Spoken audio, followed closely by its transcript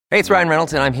Hey, it's Ryan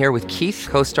Reynolds, and I'm here with Keith,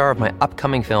 co-star of my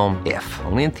upcoming film, If,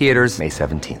 only in theaters May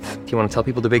 17th. Do you want to tell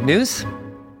people the big news?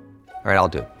 All right, I'll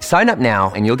do it. Sign up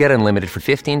now and you'll get unlimited for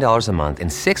 $15 a month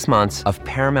and 6 months of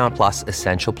Paramount Plus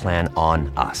Essential Plan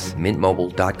on us.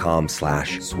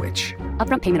 MintMobile.com/switch.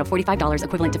 Upfront payment of $45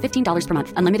 equivalent to $15 per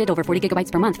month. Unlimited over 40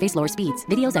 gigabytes per month. Face lower speeds.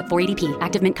 Videos at 480p.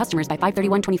 Active Mint customers by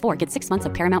 531.24 get 6 months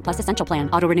of Paramount Plus Essential Plan.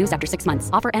 Auto renews after 6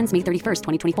 months. Offer ends May 31st,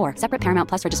 2024. Separate Paramount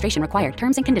Plus registration required.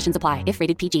 Terms and conditions apply if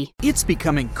rated PG. It's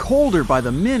becoming colder by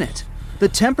the minute. The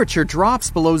temperature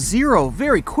drops below zero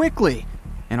very quickly.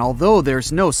 And although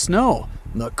there's no snow,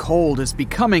 the cold is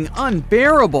becoming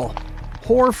unbearable.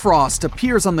 Hoarfrost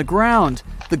appears on the ground,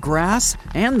 the grass,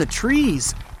 and the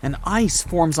trees, and ice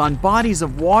forms on bodies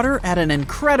of water at an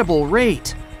incredible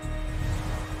rate.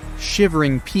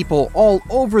 Shivering people all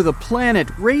over the planet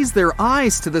raise their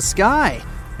eyes to the sky,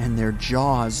 and their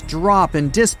jaws drop in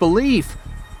disbelief.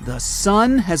 The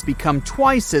sun has become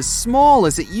twice as small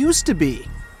as it used to be.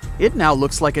 It now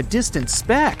looks like a distant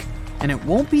speck, and it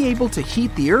won't be able to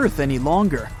heat the Earth any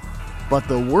longer. But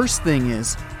the worst thing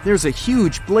is, there's a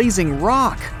huge blazing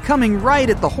rock coming right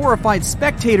at the horrified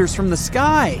spectators from the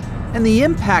sky, and the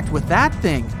impact with that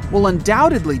thing will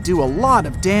undoubtedly do a lot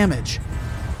of damage.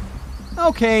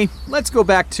 Okay, let's go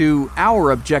back to our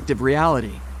objective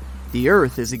reality. The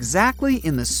Earth is exactly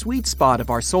in the sweet spot of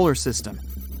our solar system.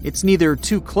 It's neither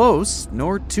too close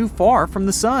nor too far from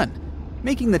the sun,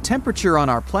 making the temperature on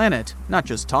our planet not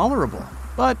just tolerable,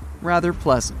 but rather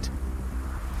pleasant.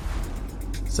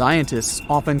 Scientists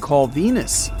often call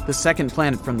Venus, the second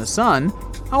planet from the sun,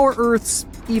 our Earth's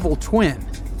evil twin,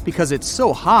 because it's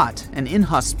so hot and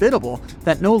inhospitable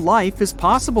that no life is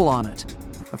possible on it.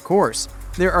 Of course,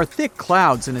 there are thick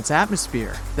clouds in its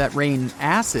atmosphere that rain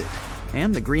acid,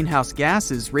 and the greenhouse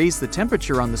gases raise the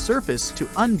temperature on the surface to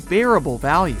unbearable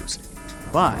values.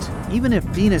 But even if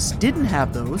Venus didn't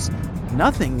have those,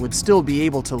 nothing would still be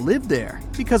able to live there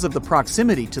because of the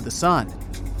proximity to the sun.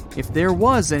 If there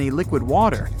was any liquid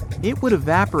water, it would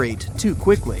evaporate too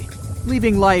quickly,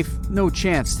 leaving life no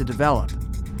chance to develop.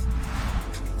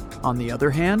 On the other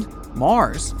hand,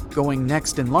 Mars, going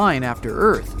next in line after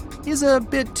Earth, is a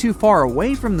bit too far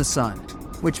away from the sun,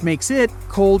 which makes it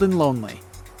cold and lonely.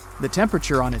 The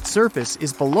temperature on its surface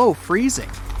is below freezing,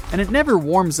 and it never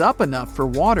warms up enough for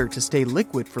water to stay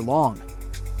liquid for long.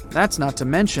 That's not to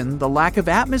mention the lack of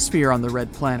atmosphere on the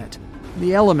red planet,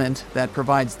 the element that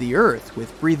provides the Earth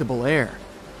with breathable air.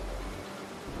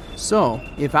 So,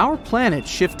 if our planet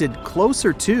shifted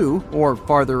closer to or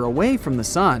farther away from the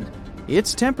sun,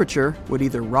 its temperature would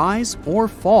either rise or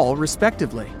fall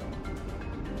respectively.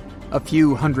 A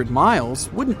few hundred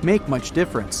miles wouldn't make much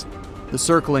difference. The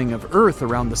circling of Earth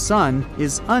around the sun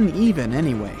is uneven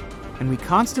anyway, and we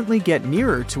constantly get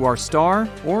nearer to our star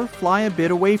or fly a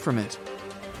bit away from it.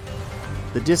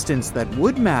 The distance that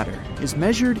would matter is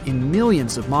measured in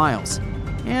millions of miles.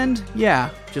 And yeah,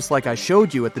 just like I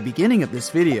showed you at the beginning of this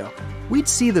video, we'd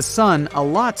see the sun a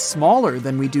lot smaller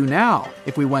than we do now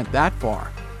if we went that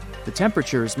far. The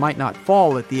temperatures might not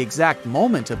fall at the exact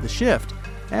moment of the shift,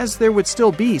 as there would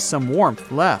still be some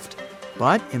warmth left.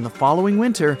 But in the following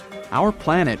winter, our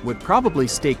planet would probably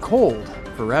stay cold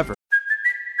forever.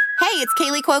 Hey, it's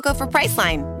Kaylee Cuoco for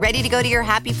Priceline. Ready to go to your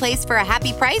happy place for a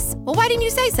happy price? Well, why didn't you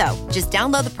say so? Just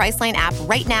download the Priceline app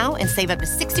right now and save up to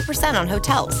 60% on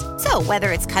hotels. So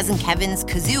whether it's Cousin Kevin's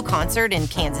Kazoo Concert in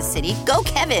Kansas City, go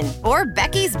Kevin, or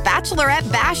Becky's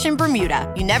Bachelorette Bash in Bermuda,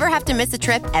 you never have to miss a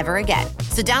trip ever again.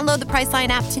 So download the Priceline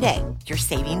app today. Your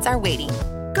savings are waiting.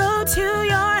 Go to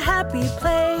your happy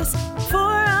place for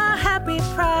a happy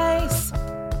price.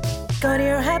 Go to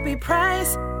your happy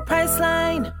price,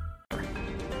 Priceline.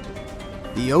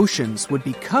 The oceans would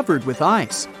be covered with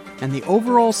ice, and the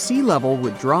overall sea level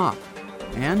would drop.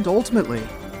 And ultimately,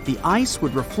 the ice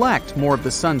would reflect more of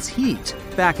the sun's heat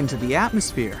back into the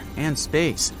atmosphere and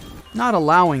space, not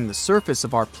allowing the surface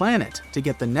of our planet to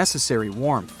get the necessary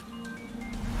warmth.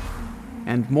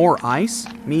 And more ice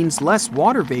means less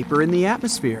water vapor in the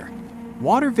atmosphere.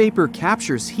 Water vapor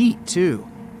captures heat too,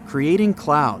 creating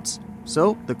clouds.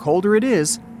 So the colder it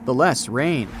is, the less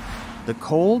rain. The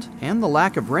cold and the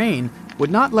lack of rain would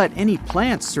not let any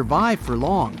plants survive for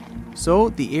long, so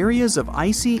the areas of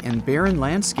icy and barren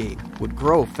landscape would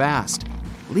grow fast,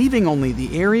 leaving only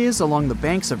the areas along the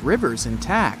banks of rivers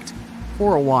intact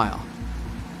for a while.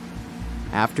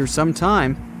 After some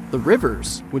time, the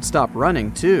rivers would stop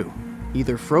running too,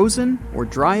 either frozen or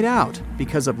dried out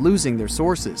because of losing their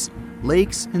sources,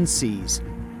 lakes and seas,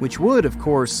 which would, of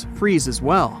course, freeze as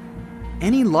well.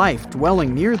 Any life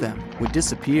dwelling near them would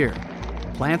disappear.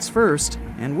 Plants first,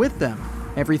 and with them,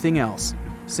 everything else,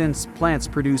 since plants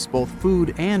produce both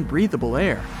food and breathable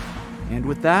air. And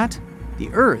with that, the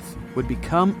Earth would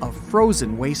become a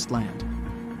frozen wasteland.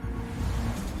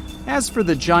 As for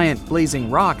the giant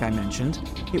blazing rock I mentioned,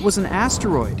 it was an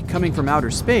asteroid coming from outer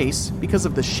space because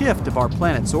of the shift of our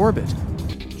planet's orbit.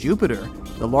 Jupiter,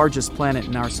 the largest planet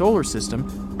in our solar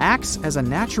system, acts as a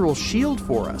natural shield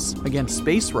for us against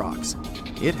space rocks.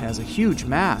 It has a huge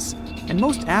mass, and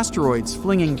most asteroids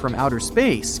flinging from outer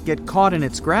space get caught in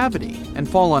its gravity and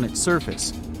fall on its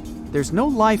surface. There's no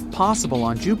life possible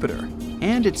on Jupiter,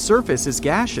 and its surface is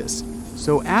gaseous,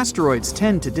 so asteroids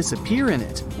tend to disappear in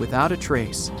it without a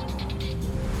trace.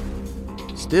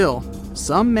 Still,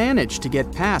 some manage to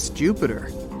get past Jupiter,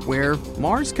 where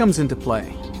Mars comes into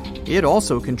play. It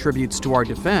also contributes to our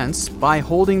defense by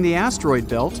holding the asteroid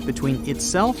belt between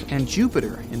itself and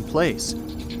Jupiter in place.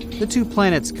 The two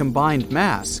planets' combined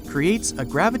mass creates a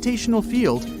gravitational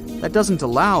field that doesn't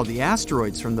allow the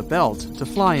asteroids from the belt to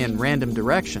fly in random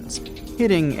directions,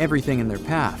 hitting everything in their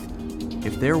path.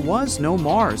 If there was no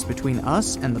Mars between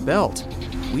us and the belt,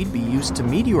 we'd be used to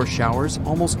meteor showers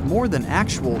almost more than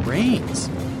actual rains.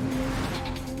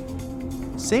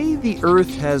 Say the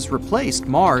Earth has replaced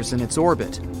Mars in its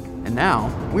orbit, and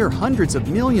now we're hundreds of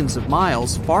millions of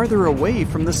miles farther away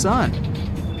from the Sun.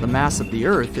 The mass of the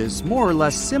Earth is more or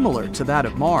less similar to that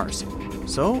of Mars,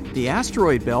 so the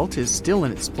asteroid belt is still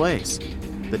in its place.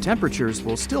 The temperatures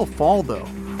will still fall though,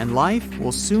 and life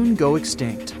will soon go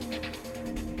extinct.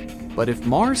 But if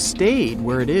Mars stayed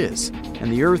where it is,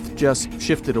 and the Earth just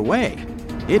shifted away,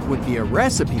 it would be a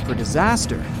recipe for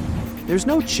disaster. There's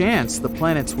no chance the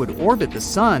planets would orbit the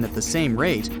Sun at the same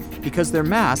rate because their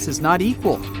mass is not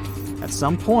equal. At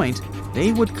some point,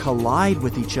 they would collide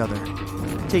with each other.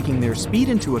 Taking their speed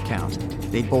into account,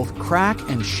 they'd both crack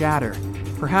and shatter,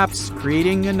 perhaps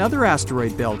creating another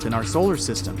asteroid belt in our solar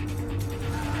system.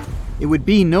 It would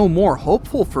be no more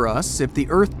hopeful for us if the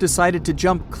Earth decided to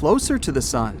jump closer to the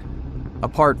Sun.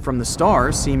 Apart from the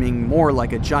stars seeming more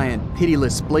like a giant,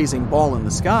 pitiless, blazing ball in the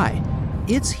sky,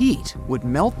 its heat would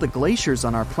melt the glaciers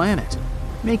on our planet,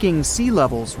 making sea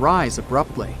levels rise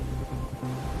abruptly.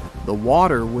 The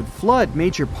water would flood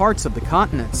major parts of the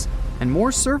continents, and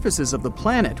more surfaces of the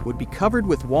planet would be covered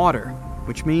with water,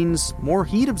 which means more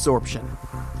heat absorption.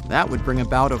 That would bring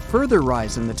about a further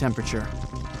rise in the temperature.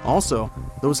 Also,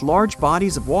 those large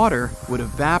bodies of water would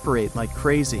evaporate like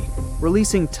crazy,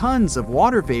 releasing tons of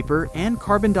water vapor and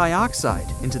carbon dioxide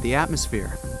into the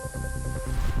atmosphere.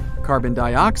 Carbon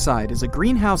dioxide is a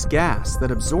greenhouse gas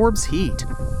that absorbs heat,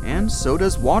 and so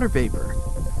does water vapor.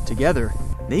 Together,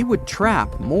 they would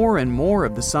trap more and more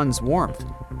of the sun's warmth,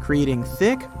 creating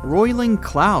thick, roiling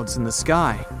clouds in the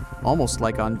sky, almost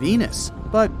like on Venus,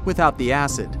 but without the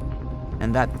acid.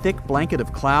 And that thick blanket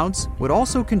of clouds would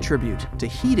also contribute to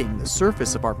heating the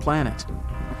surface of our planet.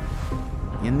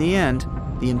 In the end,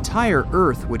 the entire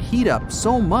Earth would heat up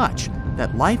so much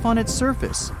that life on its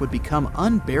surface would become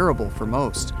unbearable for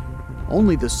most.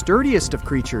 Only the sturdiest of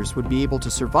creatures would be able to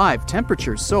survive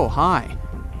temperatures so high.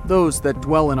 Those that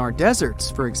dwell in our deserts,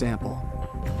 for example.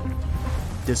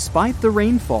 Despite the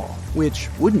rainfall, which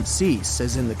wouldn't cease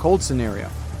as in the cold scenario,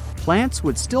 plants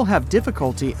would still have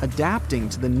difficulty adapting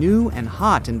to the new and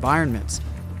hot environments.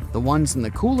 The ones in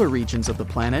the cooler regions of the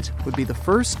planet would be the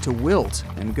first to wilt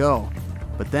and go.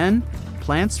 But then,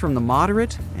 plants from the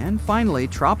moderate and finally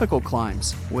tropical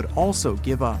climes would also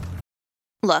give up.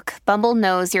 Look, Bumble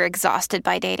knows you're exhausted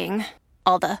by dating.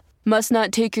 All the, must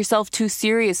not take yourself too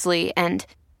seriously, and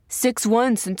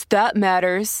 6'1" since that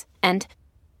matters, and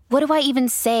what do I even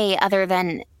say other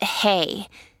than, hey?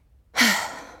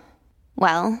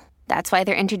 Well, that's why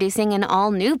they're introducing an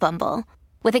all-new Bumble,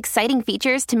 with exciting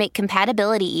features to make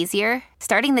compatibility easier,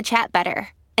 starting the chat better,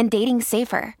 and dating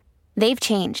safer. They've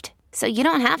changed, so you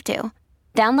don't have to.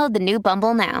 Download the new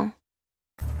Bumble now.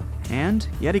 And,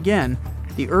 yet again,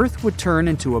 the Earth would turn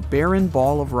into a barren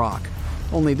ball of rock,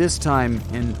 only this time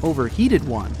an overheated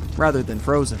one rather than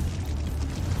frozen.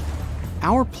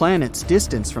 Our planet's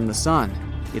distance from the Sun,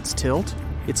 its tilt,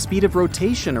 its speed of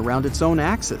rotation around its own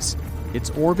axis, its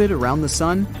orbit around the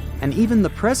Sun, and even the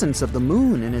presence of the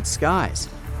Moon in its skies,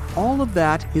 all of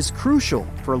that is crucial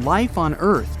for life on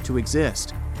Earth to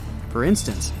exist. For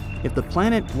instance, if the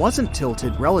planet wasn't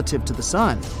tilted relative to the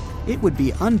Sun, it would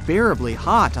be unbearably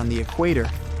hot on the equator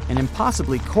and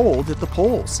impossibly cold at the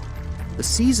poles. The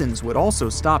seasons would also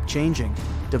stop changing,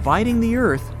 dividing the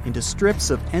Earth into strips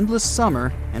of endless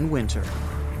summer and winter.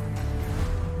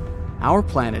 Our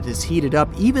planet is heated up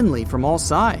evenly from all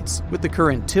sides, with the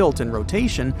current tilt and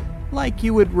rotation, like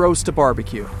you would roast a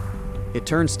barbecue. It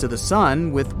turns to the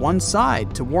Sun with one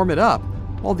side to warm it up,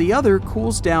 while the other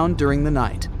cools down during the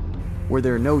night. Were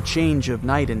there no change of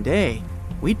night and day,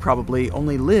 we'd probably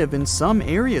only live in some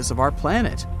areas of our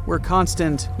planet where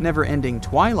constant, never-ending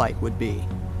twilight would be.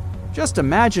 Just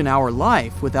imagine our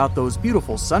life without those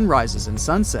beautiful sunrises and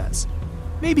sunsets.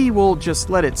 Maybe we'll just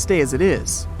let it stay as it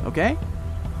is, okay?